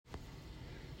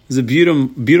There's a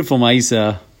beautiful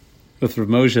Ma'isa with Rav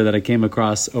Moshe that I came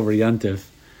across over Yontif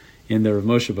in the Rav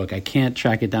Moshe book. I can't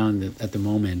track it down at the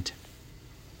moment.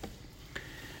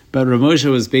 But Rav Moshe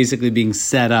was basically being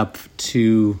set up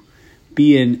to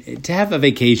have a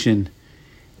vacation,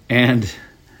 and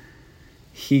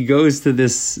he goes to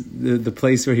the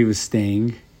place where he was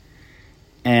staying,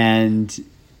 and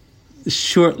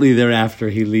shortly thereafter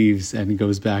he leaves and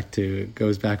goes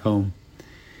back home.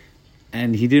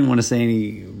 And he didn't want to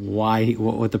say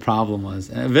what the problem was.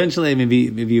 And eventually,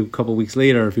 maybe a couple of weeks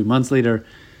later, or a few months later,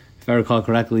 if I recall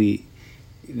correctly,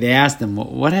 they asked him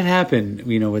what had happened,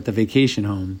 with the vacation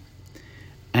home.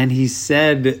 And he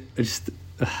said,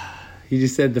 he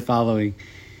just said the following.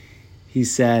 He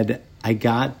said, I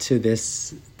got to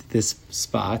this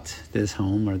spot, this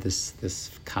home, or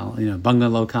this colony,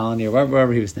 bungalow colony, or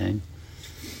wherever he was staying.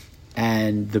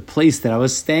 And the place that I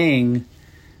was staying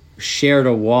shared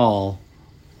a wall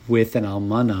with an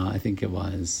almana, I think it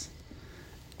was.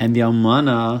 And the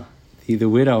almana, the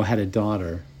widow, had a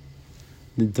daughter.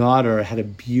 The daughter had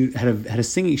a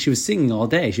singing. She was singing all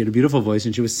day. She had a beautiful voice,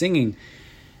 and she was singing.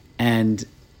 And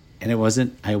I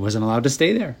wasn't allowed to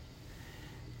stay there.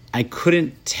 I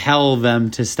couldn't tell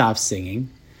them to stop singing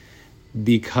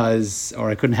or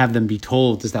I couldn't have them be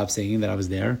told to stop singing that I was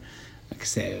there. I could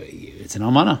say, it's an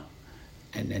almana.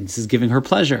 And this is giving her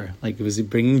pleasure. Like, it was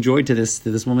bringing joy to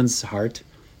this woman's heart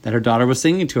that her daughter was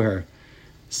singing to her.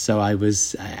 So I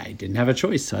didn't have a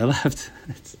choice, so I left.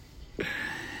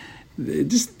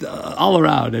 Just all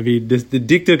around. The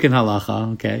dikduk in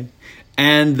halacha, okay?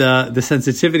 And the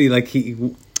sensitivity,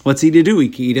 what's he to do?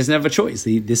 He doesn't have a choice.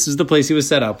 This is the place he was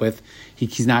set up with.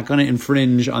 He's not going to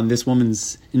infringe on this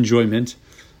woman's enjoyment.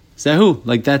 So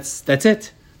that's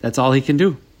it. That's all he can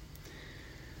do.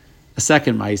 A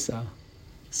second Ma'isa.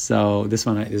 So this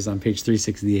one is on page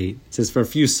 368. It says, for a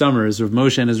few summers, Rav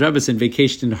Moshe and his Rebbetzin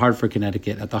vacationed in Hartford,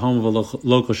 Connecticut, at the home of a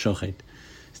local shochet.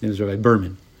 His name is Rabbi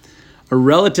Berman. A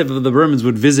relative of the Bermans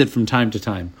would visit from time to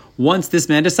time. Once, this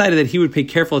man decided that he would pay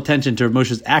careful attention to Rav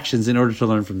Moshe's actions in order to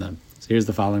learn from them. So here's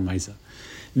the following Ma'isa.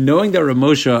 Knowing that Rav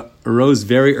Moshe arose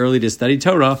very early to study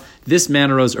Torah, this man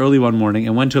arose early one morning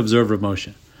and went to observe Rav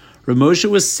Moshe. Rav Moshe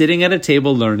was sitting at a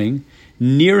table learning.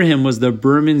 Near him was the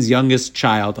Berman's youngest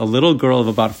child, a little girl of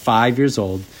about 5 years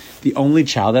old, the only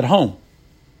child at home.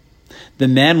 The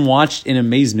man watched in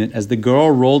amazement as the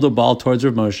girl rolled a ball towards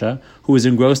Rav Moshe, who was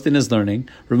engrossed in his learning.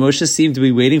 Rav Moshe seemed to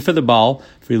be waiting for the ball,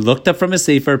 for he looked up from his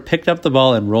sefer, picked up the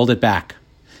ball, and rolled it back.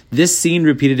 This scene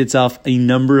repeated itself a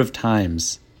number of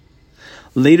times.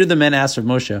 Later, the men asked Rav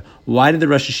Moshe, why did the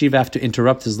Rosh Hashiva have to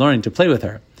interrupt his learning to play with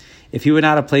her? If he would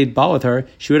not have played ball with her,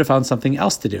 she would have found something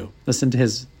else to do. Listen to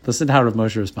how Rav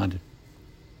Moshe responded.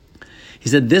 He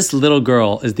said, this little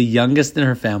girl is the youngest in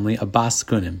her family, a bas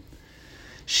kunim.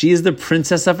 She is the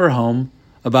princess of her home,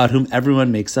 about whom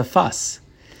everyone makes a fuss.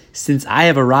 Since I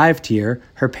have arrived here,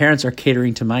 her parents are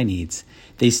catering to my needs.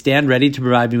 They stand ready to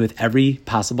provide me with every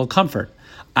possible comfort.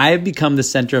 I have become the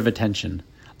center of attention.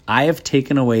 I have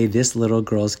taken away this little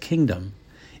girl's kingdom.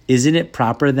 Isn't it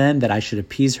proper then that I should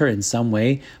appease her in some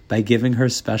way by giving her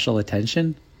special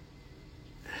attention?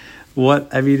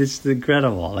 It's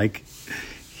incredible.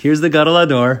 Here's the Gadol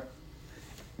Hador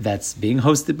that's being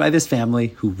hosted by this family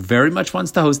who very much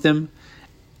wants to host him,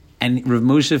 and Rav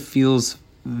Moshe feels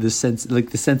the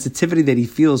sensitivity that he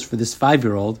feels for this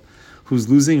 5-year-old who's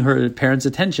losing her parents'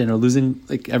 attention, or losing,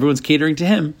 everyone's catering to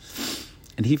him,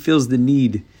 and he feels the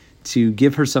need to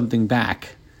give her something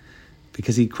back,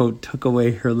 because he, quote, took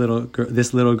away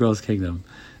this little girl's kingdom.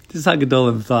 This is how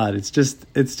Gedolim thought. It's just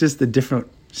a different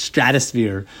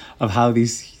stratosphere of how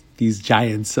these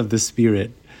giants of the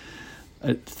spirit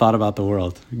thought about the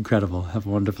world. Incredible. Have a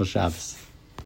wonderful Shabbos.